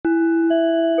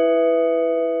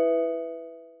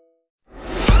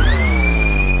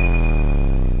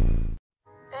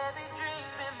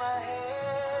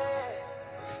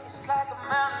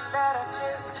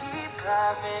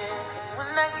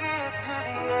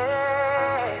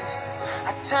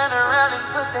Turn around and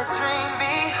put that dream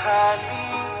behind me.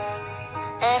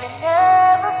 And it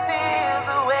never feels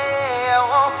the way I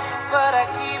want, but I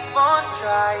keep on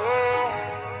trying.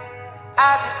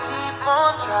 I just keep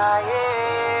on trying.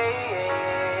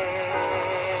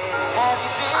 Have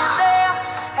you been there?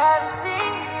 Have you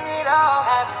seen it all?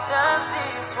 Have you done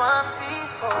this once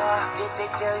before? Did they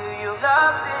tell you you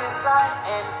love this life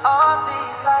and all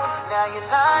these lights? Now you're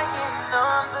lying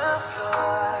on the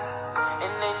floor, and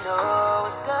they know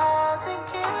it doesn't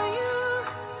kill you,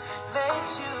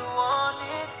 makes you want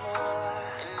it more.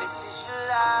 And this is your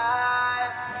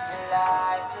life, your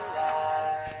life, your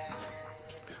life.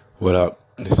 What up?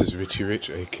 This is Richie Rich,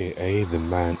 aka the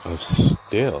Man of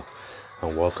Steel,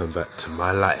 and welcome back to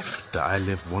my life that I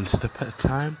live one step at a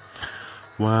time,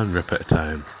 one rep at a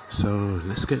time. So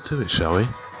let's get to it, shall we?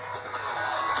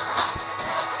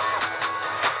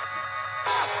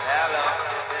 Hello,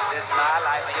 this is my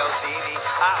life on your TV.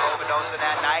 I overdose on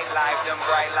that nightlife, them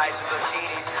bright lights and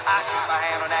bikinis. I keep my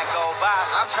hand on that gold bar.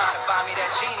 I'm trying to find me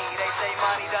that genie. They say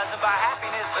money doesn't buy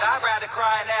happiness, but I'd rather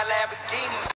cry in that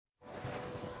Lamborghini.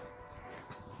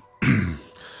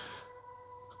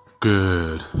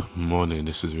 Good morning,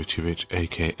 this is Richie Rich,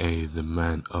 aka the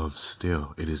Man of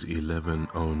Steel. It is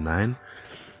 11:09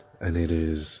 and it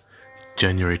is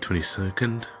January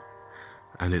 22nd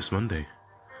and it's Monday,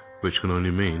 which can only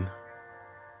mean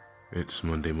it's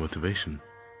Monday motivation.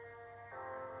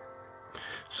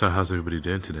 So how's everybody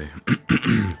doing today?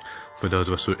 For those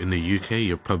of us who are in the UK,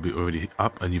 you're probably already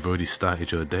up and you've already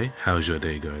started your day. How's your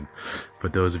day going? For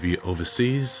those of you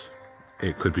overseas,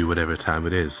 it could be whatever time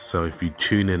it is. So if you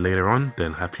tune in later on,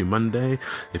 then happy Monday.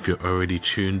 If you're already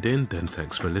tuned in, then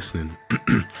thanks for listening.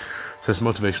 So it's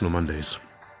Motivational Mondays,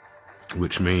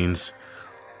 which means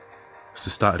it's the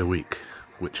start of the week,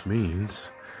 which means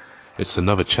it's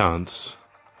another chance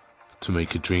to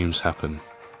make your dreams happen.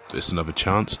 It's another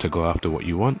chance to go after what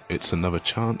you want. It's another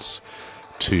chance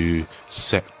to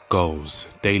set goals,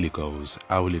 daily goals,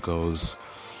 hourly goals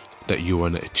that you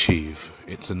want to achieve.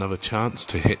 It's another chance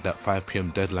to hit that 5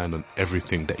 p.m. deadline on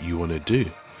everything that you want to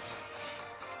do.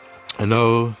 I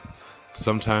know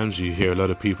sometimes you hear a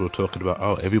lot of people talking about,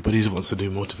 oh, everybody wants to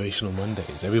do Motivational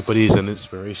Mondays. Everybody's an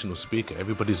inspirational speaker.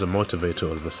 Everybody's a motivator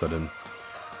all of a sudden.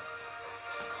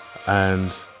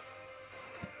 And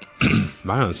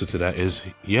my answer to that is,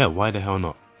 yeah, why the hell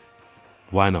not?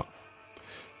 Why not?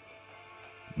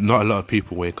 Not a lot of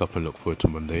people wake up and look forward to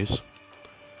Mondays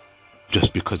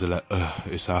just because they're like,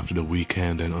 it's after the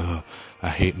weekend and I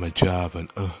hate my job and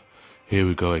here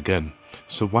we go again.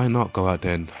 So why not go out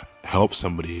there and help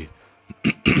somebody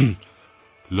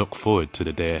look forward to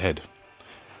the day ahead?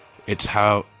 It's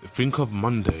how, think of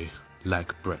Monday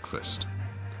like breakfast.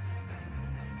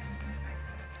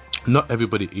 Not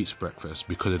everybody eats breakfast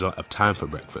because they don't have time for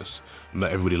breakfast.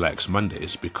 Not everybody likes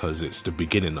Mondays because it's the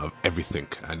beginning of everything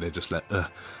and they're just like,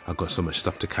 I've got so much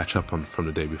stuff to catch up on from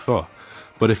the day before.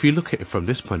 But if you look at it from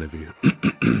this point of view,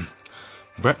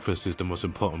 breakfast is the most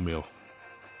important meal,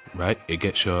 right? It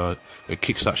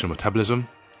kickstarts your metabolism.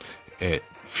 It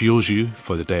fuels you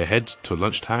for the day ahead till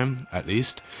lunchtime, at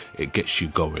least. It gets you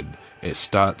going. It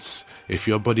starts, if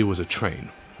your body was a train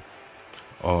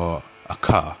or a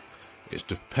car, it's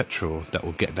the petrol that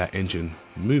will get that engine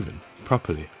moving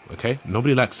properly, okay?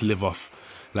 Nobody likes to live off,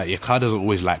 like your car doesn't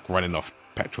always like running off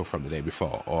petrol from the day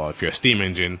before. Or if you're a steam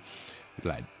engine,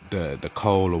 like the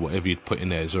coal or whatever you'd put in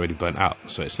there is already burnt out.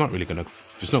 So it's not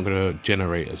gonna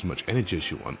generate as much energy as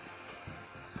you want.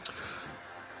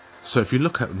 So if you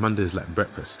look at Mondays like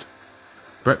breakfast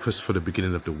for the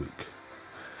beginning of the week,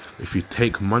 if you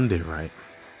take Monday right,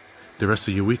 the rest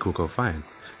of your week will go fine.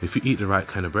 If you eat the right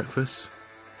kind of breakfast,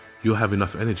 you'll have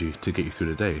enough energy to get you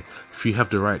through the day. If you have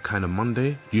the right kind of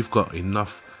Monday, you've got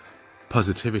enough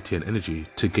positivity and energy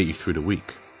to get you through the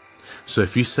week. So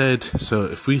if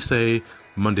we say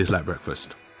Monday's like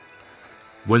breakfast,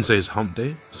 Wednesday's hump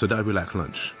day, so that'll be like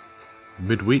lunch,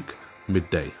 midweek,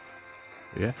 midday,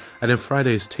 yeah, and then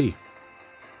Friday's tea.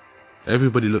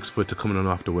 Everybody looks forward to coming on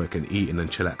after work and eating and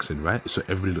chillaxing, right? So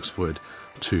everybody looks forward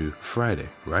to Friday,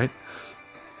 right?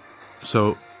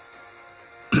 So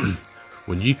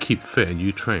when you keep fit and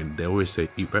you train, they always say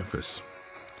eat breakfast,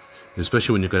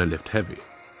 especially when you're going to lift heavy.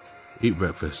 Eat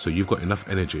breakfast so you've got enough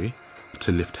energy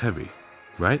to lift heavy,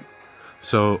 right?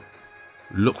 So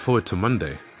look forward to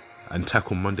Monday and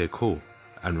tackle Monday cool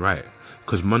and right,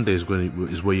 because Monday is where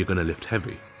you're going to lift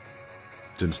heavy.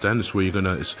 Do you understand? It's where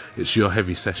it's your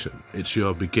heavy session. It's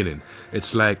your beginning.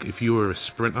 It's like if you were a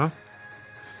sprinter,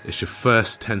 it's your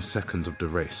first 10 seconds of the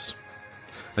race,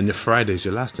 and your Friday is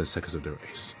your last 10 seconds of the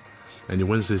race, and your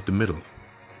Wednesday is the middle,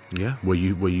 yeah, where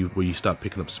you start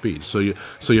picking up speed. So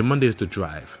your Monday is the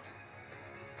drive,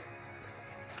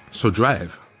 So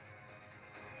drive.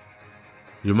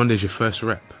 Your Monday's your first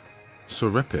rep. So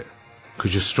rep it.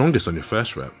 Because you're strongest on your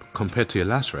first rep compared to your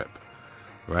last rep.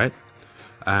 Right?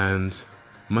 And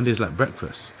Monday's like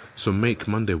breakfast. So make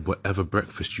Monday whatever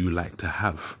breakfast you like to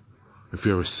have. If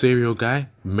you're a cereal guy,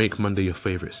 make Monday your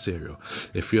favorite cereal.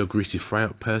 If you're a greasy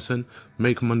fry-up person,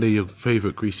 make Monday your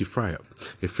favorite greasy fry-up.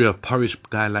 If you're a porridge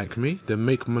guy like me, then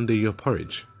make Monday your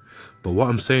porridge. But what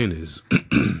I'm saying is,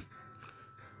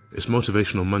 it's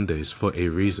Motivational Mondays for a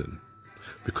reason.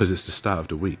 Because it's the start of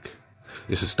the week.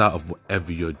 It's the start of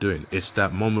whatever you're doing. It's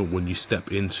that moment when you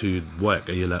step into work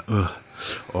and you're like, ugh.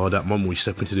 Or that moment when you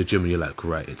step into the gym and you're like,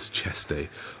 right, it's chest day,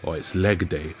 or it's leg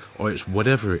day, or it's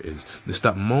whatever it is. It's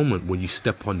that moment when you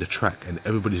step on the track and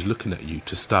everybody's looking at you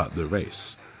to start the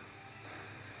race.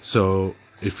 So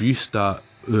if you start,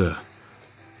 then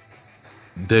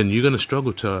you're going to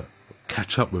struggle to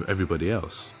catch up with everybody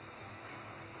else.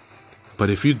 But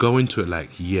if you go into it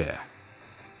like, yeah,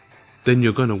 then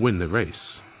you're going to win the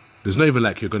race. There's not even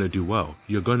like you're going to do well.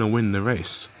 You're going to win the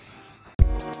race.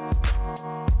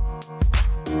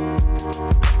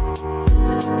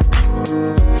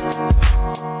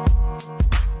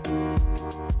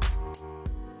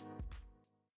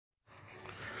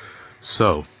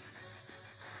 So,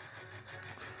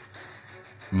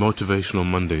 Motivational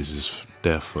Mondays is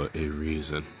there for a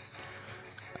reason.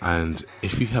 And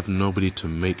if you have nobody to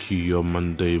make you your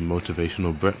Monday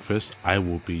motivational breakfast, I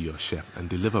will be your chef and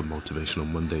deliver Motivational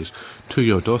Mondays to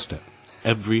your doorstep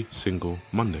every single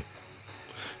Monday.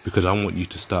 Because I want you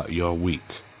to start your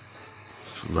week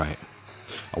right.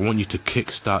 I want you to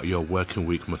kickstart your working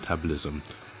week metabolism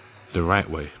the right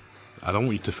way. I don't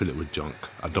want you to fill it with junk.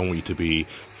 I don't want you to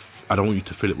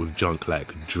fill it with junk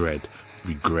like dread,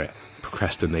 regret,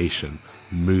 procrastination,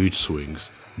 mood swings,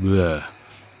 bleh.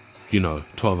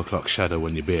 12 o'clock shadow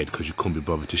on your beard because you couldn't be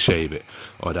bothered to shave it.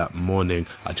 Or that morning,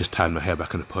 I just tied my hair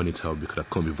back in a ponytail because I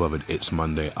couldn't be bothered. It's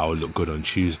Monday, I'll look good on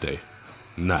Tuesday.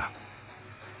 Nah.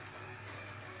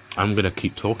 I'm going to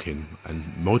keep talking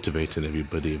and motivating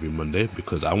everybody every Monday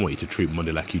because I want you to treat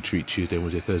Monday like you treat Tuesday,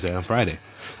 Wednesday, Thursday, and Friday.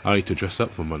 I want you to dress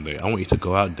up for Monday. I want you to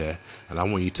go out there and I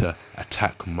want you to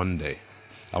attack Monday.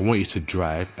 I want you to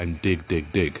drive and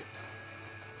dig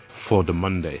for the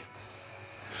Monday.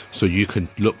 So you can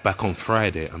look back on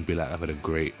Friday and be like, I've had a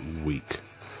great week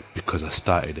because I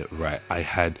started it right. I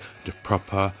had the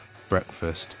proper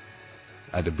breakfast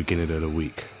at the beginning of the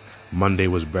week. Monday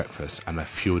was breakfast and I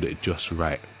fueled it just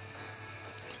right.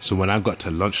 So when I got to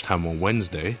lunchtime on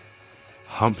Wednesday,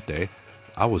 hump day,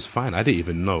 I was fine. I didn't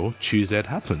even know Tuesday had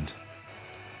happened.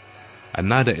 And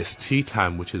now that it's tea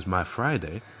time, which is my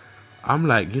Friday, I'm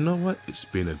like, you know what? It's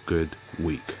been a good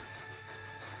week.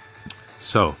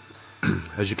 So,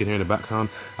 as you can hear in the background,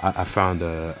 I found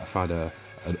an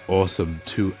awesome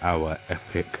 2-hour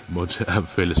epic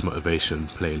Fearless Motivation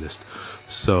playlist.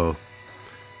 So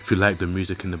if you like the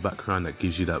music in the background that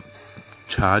gives you that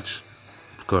charge,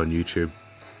 go on YouTube.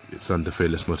 It's under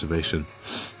Fearless Motivation.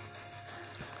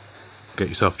 Get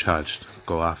yourself charged.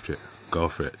 Go after it. Go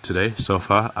for it. Today, so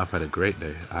far, I've had a great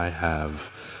day. I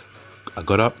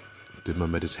got up, did my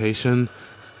meditation,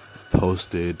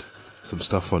 posted some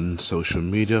stuff on social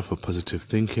media for positive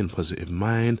thinking, positive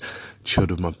mind,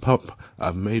 chilled with my pup.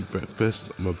 I've made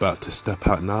breakfast. I'm about to step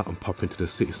out now and pop into the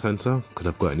city centre because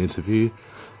I've got an interview.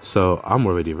 So I'm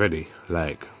already ready.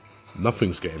 Like,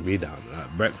 nothing's getting me down.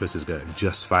 Breakfast is going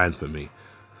just fine for me.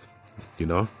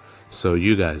 So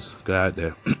you guys, go out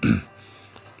there.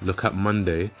 Look at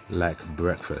Monday like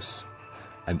breakfast.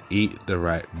 And eat the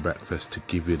right breakfast to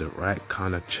give you the right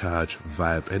kind of charge,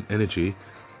 vibe, and energy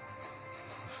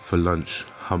for lunch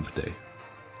hump day.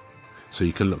 So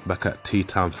you can look back at Tea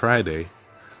Time Friday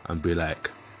and be like,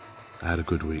 I had a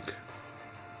good week.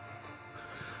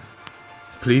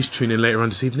 Please tune in later on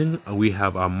this evening. We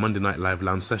have our Monday Night Live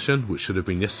lounge session, which should have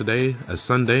been yesterday as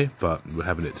Sunday, but we're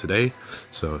having it today.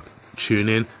 So tune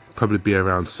in, probably be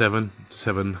around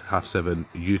half 7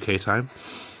 UK time.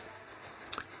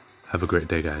 Have a great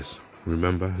day, guys.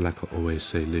 Remember, like I always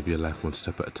say, live your life one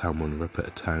step at a time, one rep at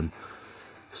a time.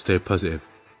 Stay positive.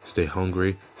 Stay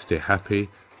hungry, stay happy.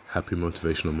 Happy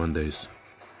Motivational Mondays.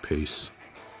 Peace.